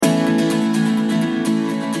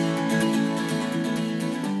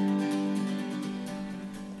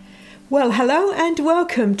Well, hello and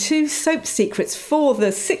welcome to Soap Secrets for the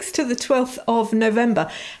 6th to the 12th of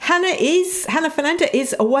November. Hannah Fernanda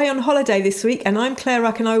is away on holiday this week, and I'm Claire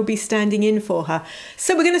Ruck and I will be standing in for her.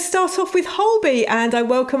 So we're going to start off with Holby, and I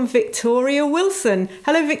welcome Victoria Wilson.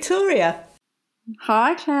 Hello, Victoria.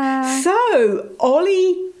 Hi, Claire. So,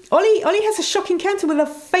 Ollie has a shocking encounter with a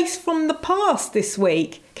face from the past this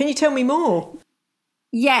week. Can you tell me more?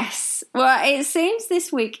 Yes. Well, it seems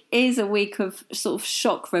this week is a week of sort of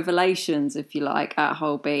shock revelations, if you like, at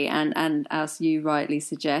Holby. And as you rightly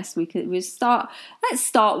suggest, let's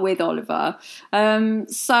start with Oliver.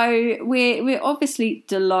 So we're obviously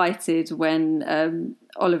delighted when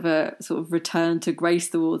Oliver sort of returned to grace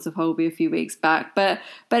the wards of Holby a few weeks back, but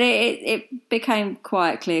it became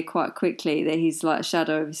quite clear quite quickly that he's like a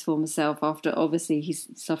shadow of his former self after obviously he's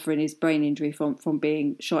suffering his brain injury from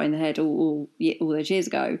being shot in the head all those years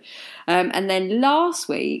ago. And then last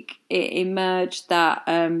week it emerged that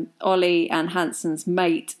Ollie and Hanson's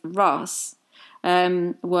mate Russ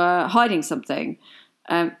were hiding something.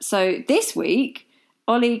 So this week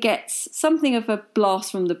Ollie gets something of a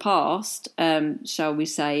blast from the past, shall we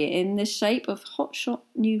say, in the shape of hotshot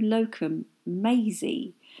new locum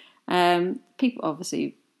Maisie. People,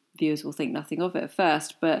 obviously, viewers will think nothing of it at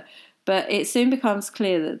first, but it soon becomes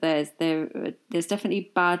clear that there's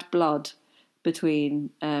definitely bad blood between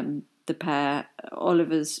the pair.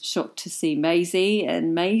 Oliver's shocked to see Maisie,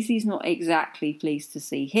 and Maisie's not exactly pleased to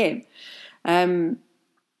see him.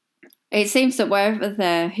 It seems that wherever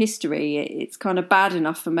their history, it's kind of bad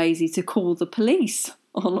enough for Maisie to call the police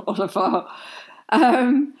on Oliver.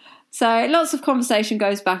 So lots of conversation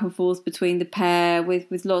goes back and forth between the pair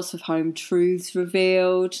with lots of home truths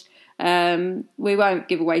revealed. We won't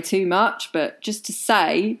give away too much, but just to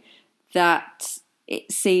say that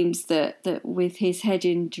it seems that with his head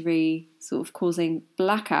injury sort of causing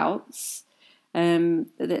blackouts,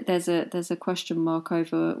 there's a question mark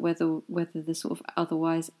over whether the sort of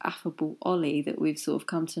otherwise affable Ollie that we've sort of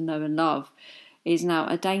come to know and love is now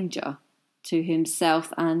a danger to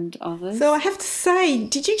himself and others. So I have to say,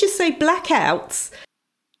 did you just say blackouts?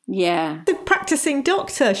 Yeah. The practicing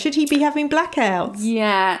doctor, should he be having blackouts?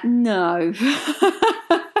 Yeah, no.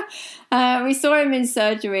 We saw him in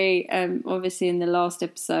surgery, obviously in the last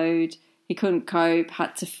episode. He couldn't cope,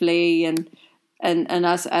 had to flee, and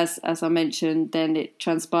as I mentioned, then it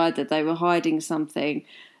transpired that they were hiding something.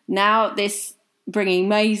 Now this bringing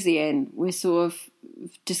Maisie in, we're sort of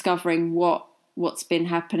discovering what's been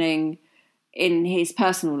happening in his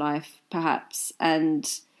personal life, perhaps,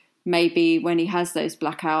 and maybe when he has those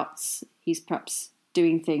blackouts, he's perhaps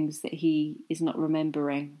doing things that he is not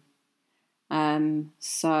remembering.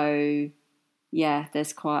 So yeah,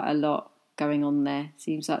 there's quite a lot going on there.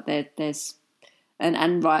 Seems like there's.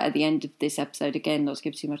 And right at the end of this episode, again, not to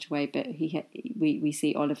give too much away, but we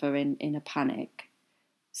see Oliver in a panic.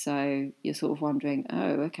 So you're sort of wondering,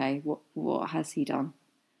 oh, okay, what has he done?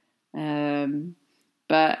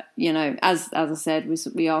 But you know, as I said,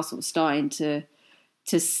 we are sort of starting to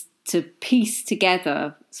piece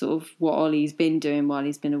together sort of what Ollie's been doing while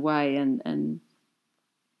he's been away, and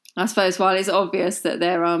I suppose while it's obvious that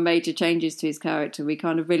there are major changes to his character, we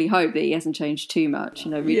kind of really hope that he hasn't changed too much.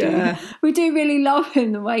 You know, we do really love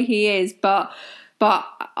him the way he is, but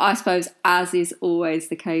I suppose, as is always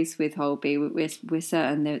the case with Holby, we're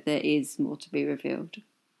certain that there is more to be revealed.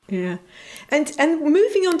 Yeah, and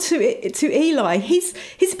moving on to Eli, he's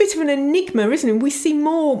a bit of an enigma, isn't he? We see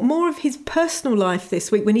more of his personal life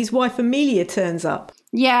this week when his wife Amelia turns up.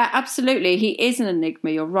 Yeah, absolutely. He is an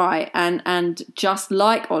enigma, you're right. And just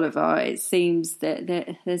like Oliver, it seems that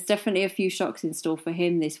there's definitely a few shocks in store for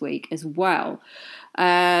him this week as well.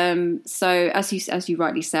 So as you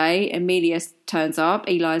rightly say, Amelia turns up.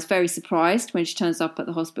 Eli is very surprised when she turns up at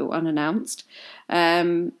the hospital unannounced.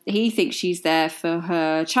 He thinks she's there for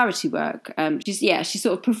her charity work. She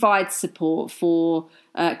sort of provides support for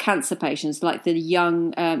cancer patients, like the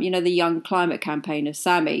young climate campaign of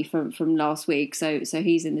Sammy from last week. So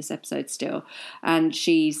he's in this episode still, and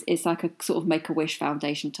it's like a sort of Make-A-Wish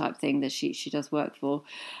Foundation type thing that she does work for.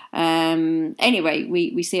 Anyway,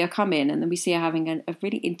 we see her come in, and then we see her having a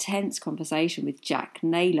really intense conversation with Jack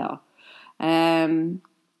Naylor, and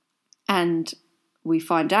we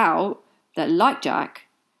find out that, like Jack,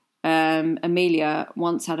 Amelia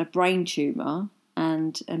once had a brain tumour,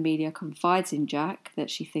 and Amelia confides in Jack that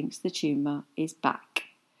she thinks the tumour is back.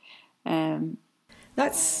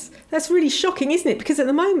 That's really shocking, isn't it? Because at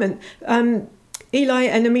the moment, Eli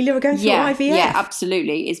and Amelia are going through IVF. Yeah,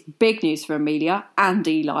 absolutely. It's big news for Amelia and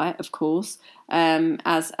Eli, of course.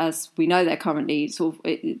 As we know, they're currently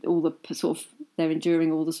they're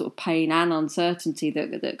enduring all the sort of pain and uncertainty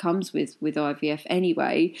that comes with IVF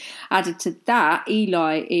anyway. Added to that,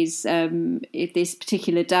 Eli is this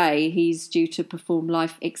particular day he's due to perform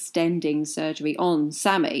life extending surgery on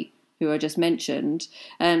Sammy, who I just mentioned.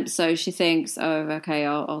 So she thinks, oh, okay,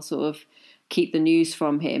 I'll sort of keep the news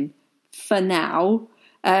from him for now.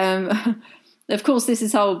 Of course, this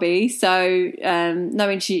is Holby, so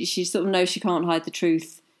knowing she sort of knows she can't hide the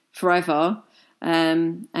truth forever,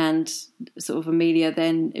 and sort of Amelia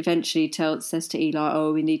then eventually says to Eli,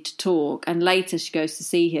 oh, we need to talk. And later she goes to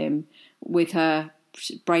see him with her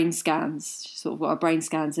brain scans. She's sort of got her brain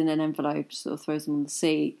scans in an envelope, sort of throws them on the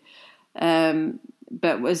seat.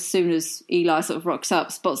 But as soon as Eli sort of rocks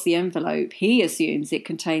up, spots the envelope, he assumes it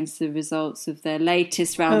contains the results of their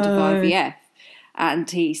latest round of IVF.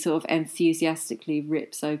 And he sort of enthusiastically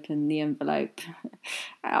rips open the envelope.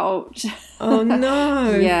 Ouch. Oh,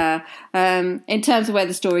 no. Yeah. In terms of where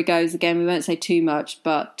the story goes, again, we won't say too much,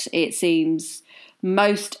 but it seems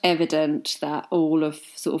most evident that all of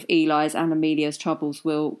sort of Eli's and Amelia's troubles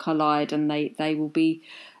will collide, and they will be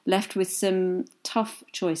left with some tough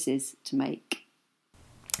choices to make.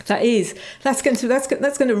 That's going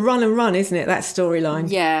to run and run, isn't it? That storyline.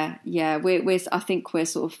 Yeah. I think we're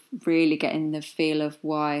sort of really getting the feel of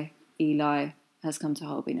why Eli has come to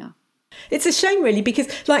Holby now. It's a shame, really, because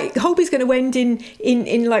like Holby's going to end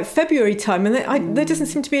in like February time, and there doesn't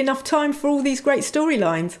seem to be enough time for all these great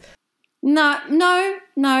storylines. No,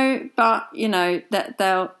 but you know that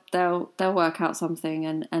they'll work out something,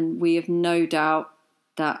 and we have no doubt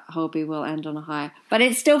that Holby will end on a high. But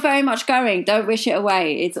it's still very much going. Don't wish it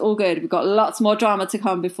away. It's all good. We've got lots more drama to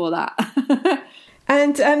come before that.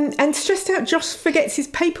 And stressed out Josh forgets his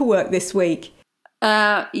paperwork this week.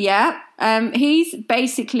 He's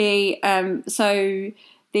basically so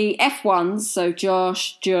the F1s, so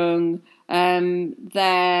Josh, Jung,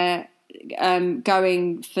 they're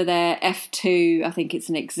going for their F2, I think it's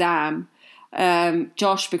an exam.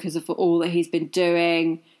 Josh, because of all that he's been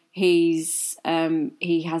doing, he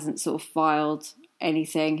hasn't sort of filed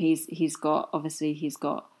anything. He's got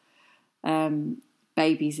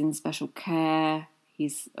babies in special care.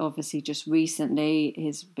 He's obviously just recently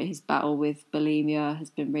his battle with bulimia has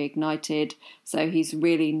been reignited, so he's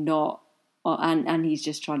really not, and he's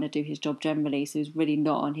just trying to do his job generally, so he's really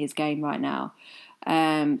not on his game right now.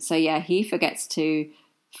 So yeah, he forgets to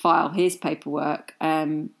file his paperwork.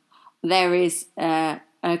 There is a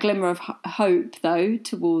glimmer of hope, though,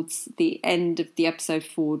 towards the end of the episode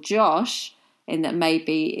for Josh, in that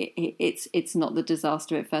maybe it's not the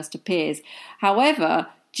disaster it first appears. However,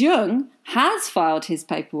 Jung has filed his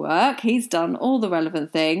paperwork. He's done all the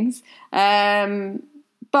relevant things,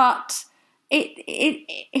 but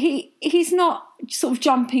he's not sort of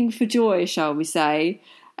jumping for joy, shall we say.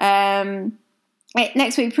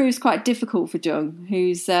 Next week proves quite difficult for Jung,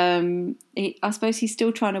 who's I suppose he's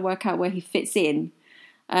still trying to work out where he fits in.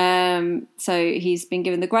 So he's been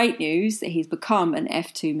given the great news that he's become an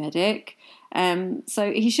F2 medic.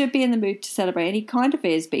 So he should be in the mood to celebrate, and he kind of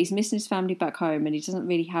is, but he's missing his family back home, and he doesn't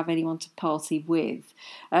really have anyone to party with.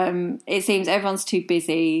 It seems everyone's too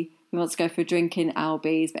busy. He wants to go for a drink in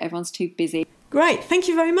Albies, but everyone's too busy. Great. Thank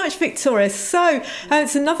you very much, Victoria. So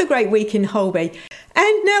it's another great week in Holby.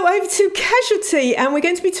 And now over to Casualty, and we're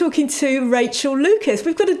going to be talking to Rachel Lucas.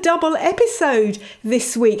 We've got a double episode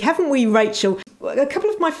this week, haven't we, Rachel? A couple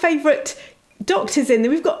of my favourite doctors in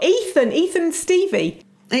there. We've got Ethan and Stevie.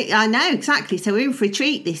 I know, exactly. So we're in for a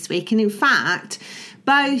treat this week. And in fact,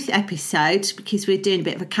 both episodes, because we're doing a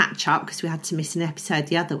bit of a catch-up because we had to miss an episode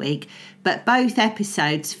the other week, but both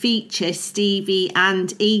episodes feature Stevie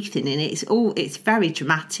and Ethan in it. It's very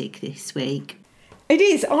dramatic this week. It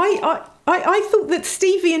is. I thought that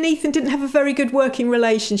Stevie and Ethan didn't have a very good working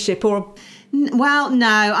relationship, or... Well,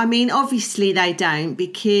 no, I mean, obviously they don't,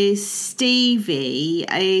 because Stevie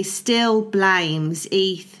still blames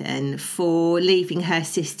Ethan for leaving her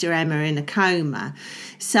sister Emma in a coma.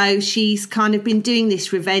 So she's kind of been doing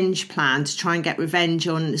this revenge plan to try and get revenge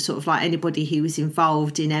on sort of like anybody who was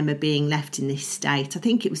involved in Emma being left in this state. I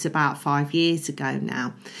think it was about 5 years ago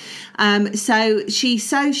now. So she's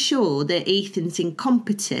so sure that Ethan's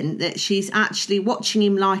incompetent that she's actually watching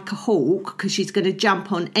him like a hawk, because she's going to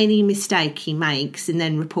jump on any mistake he makes and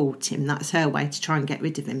then report him. That's her way to try and get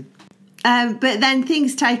rid of him. But then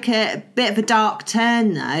things take a bit of a dark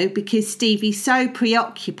turn, though, because Stevie's so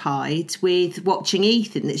preoccupied with watching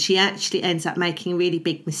Ethan that she actually ends up making a really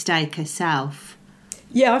big mistake herself.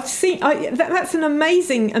 Yeah, I've seen. That's an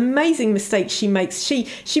amazing mistake she makes.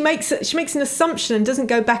 She makes an assumption and doesn't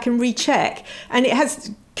go back and recheck, and it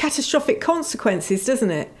has catastrophic consequences,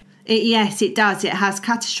 doesn't it? Yes, it does. It has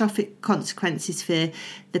catastrophic consequences for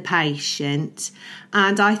the patient.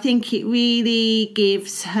 And I think it really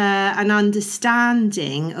gives her an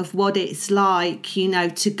understanding of what it's like, you know,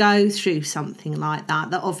 to go through something like that.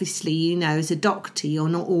 That obviously, you know, as a doctor, you're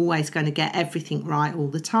not always going to get everything right all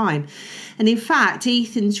the time. And in fact,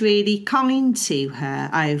 Ethan's really kind to her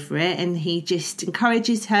over it, and he just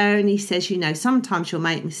encourages her, and he says, you know, sometimes you'll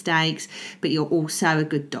make mistakes, but you're also a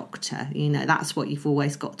good doctor. You know, that's what you've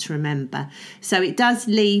always got to remember. So it does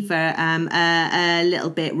leave her a little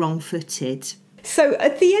bit wrong-footed. So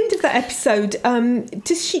at the end of that episode,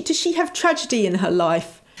 does she have tragedy in her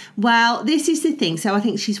life? Well, this is the thing. So I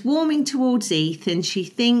think she's warming towards Ethan. She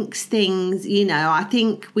thinks things, you know,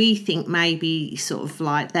 we think maybe sort of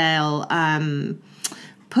like they'll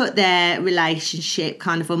put their relationship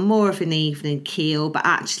kind of on more of an even keel, but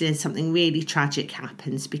actually then something really tragic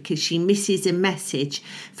happens because she misses a message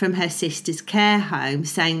from her sister's care home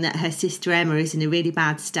saying that her sister Emma is in a really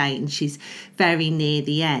bad state and she's very near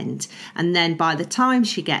the end. And then by the time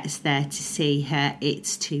she gets there to see her,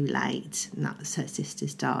 it's too late, and that's her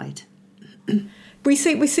sister's died. We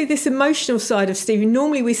see this emotional side of Stevie.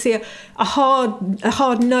 Normally we see a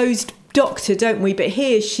hard-nosed doctor, don't we? But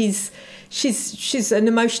here she's an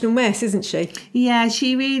emotional mess, isn't she? Yeah,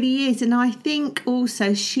 she really is. And I think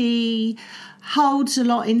also she holds a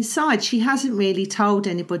lot inside. She hasn't really told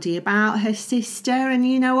anybody about her sister. And,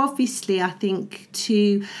 you know, obviously I think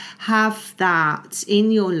to have that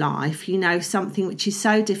in your life, you know, something which is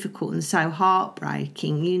so difficult and so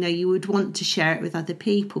heartbreaking, you know, you would want to share it with other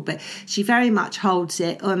people. But she very much holds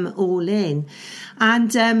it all in.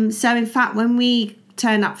 And so, in fact, when we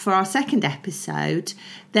turn up for our second episode,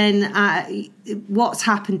 then what's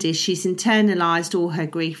happened is she's internalised all her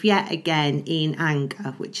grief yet again in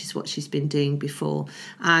anger, which is what she's been doing before.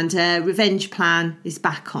 And her revenge plan is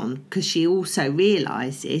back on because she also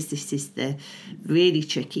realises, this is the really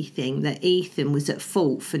tricky thing, that Ethan was at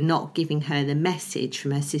fault for not giving her the message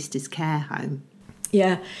from her sister's care home.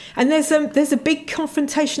 Yeah, and there's a big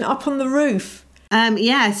confrontation up on the roof.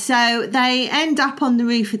 So they end up on the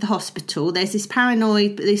roof of the hospital. There's this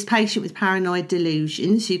patient with paranoid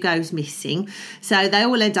delusions who goes missing. So they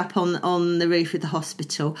all end up on the roof of the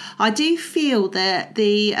hospital. I do feel that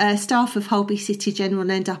the staff of Holby City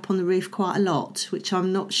General end up on the roof quite a lot, which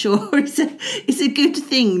I'm not sure is a good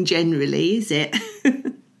thing generally, is it?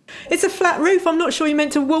 It's a flat roof. I'm not sure you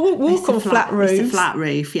meant to walk on flat roofs. It's a flat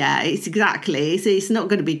roof, yeah. It's exactly. It's not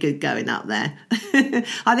going to be good going up there.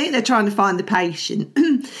 I think they're trying to find the patient.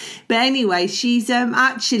 But anyway, she's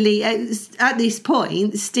actually, at this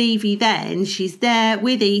point, Stevie then, she's there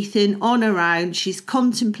with Ethan on her own. She's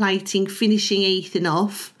contemplating finishing Ethan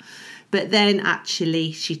off. But then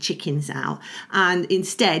actually she chickens out, and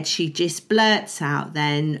instead she just blurts out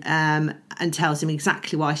then and tells him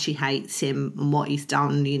exactly why she hates him and what he's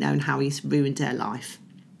done, you know, and how he's ruined her life.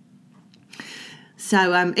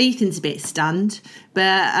 So Ethan's a bit stunned,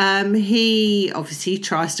 but he obviously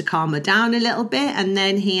tries to calm her down a little bit, and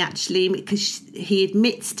then because he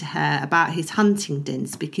admits to her about his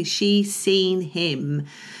Huntington's because she's seen him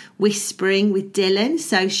whispering with Dylan,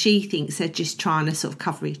 so she thinks they're just trying to sort of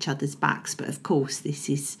cover each other's backs, but of course this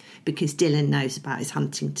is because Dylan knows about his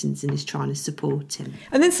Huntington's and is trying to support him.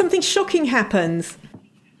 And then something shocking happens.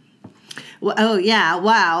 Well,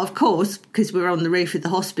 of course, because we're on the roof of the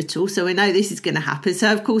hospital, so we know this is going to happen.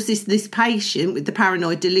 So, of course, this patient with the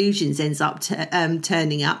paranoid delusions ends up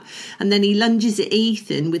turning up, and then he lunges at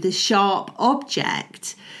Ethan with a sharp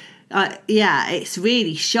object. It's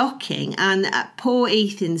really shocking, and poor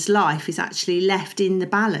Ethan's life is actually left in the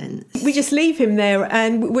balance. We just leave him there,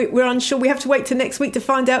 and we're unsure. We have to wait till next week to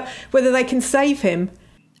find out whether they can save him.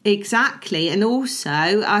 Exactly, and also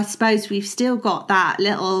I suppose we've still got that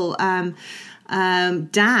little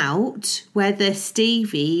doubt whether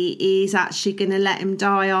Stevie is actually going to let him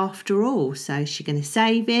die after all. So is she going to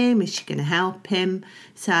save him? Is she going to help him?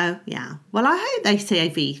 So, yeah. Well, I hope they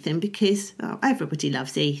save Ethan because everybody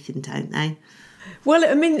loves Ethan, don't they? Well,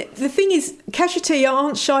 I mean, the thing is, Casualty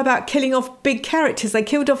aren't shy about killing off big characters. They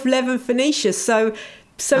killed off Lev and Phoenicia, so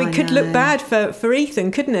it could look bad for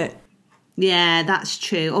Ethan, couldn't it? Yeah, that's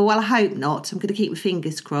true. Oh, well, I hope not. I'm going to keep my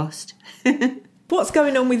fingers crossed. What's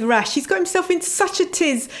going on with Rash? He's got himself into such a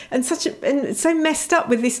tiz and so messed up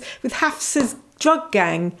with Hafsa's drug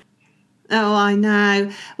gang. Oh, I know.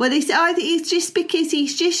 Well, I think it's just because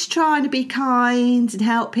he's just trying to be kind and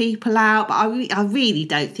help people out. But I really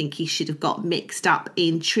don't think he should have got mixed up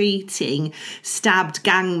in treating stabbed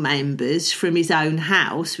gang members from his own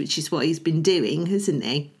house, which is what he's been doing, hasn't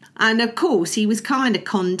he? And of course, he was kind of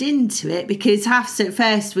conned into it because Hafsa at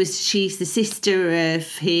first she's the sister of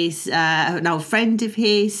his, an old friend of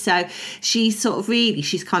his. So she's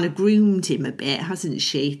kind of groomed him a bit, hasn't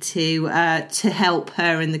she, to help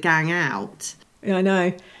her and the gang out. Yeah, I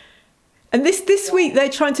know. And this week they're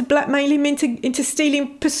trying to blackmail him into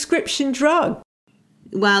stealing prescription drugs.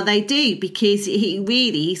 Well, they do, because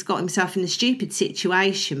he's got himself in a stupid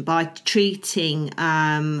situation by treating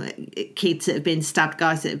kids that have been stabbed,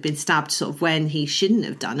 guys that have been stabbed sort of when he shouldn't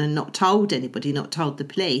have done, and not told anybody, not told the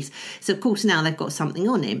police. So, of course, now they've got something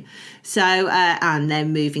on him. So, and they're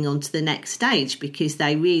moving on to the next stage because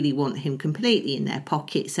they really want him completely in their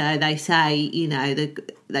pocket. So they say,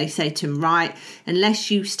 they say to him, right,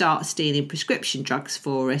 unless you start stealing prescription drugs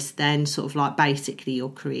for us, then sort of like basically your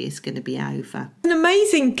career is going to be over. An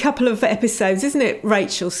amazing couple of episodes, isn't it,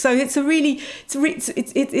 Rachel? So it's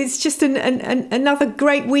just another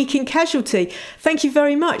great week in Casualty. Thank you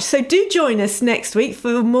very much. So do join us next week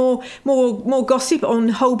for more gossip on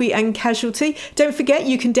Holby and Casualty. Don't forget,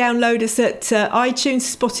 you can download us at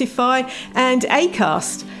iTunes, Spotify and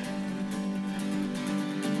Acast.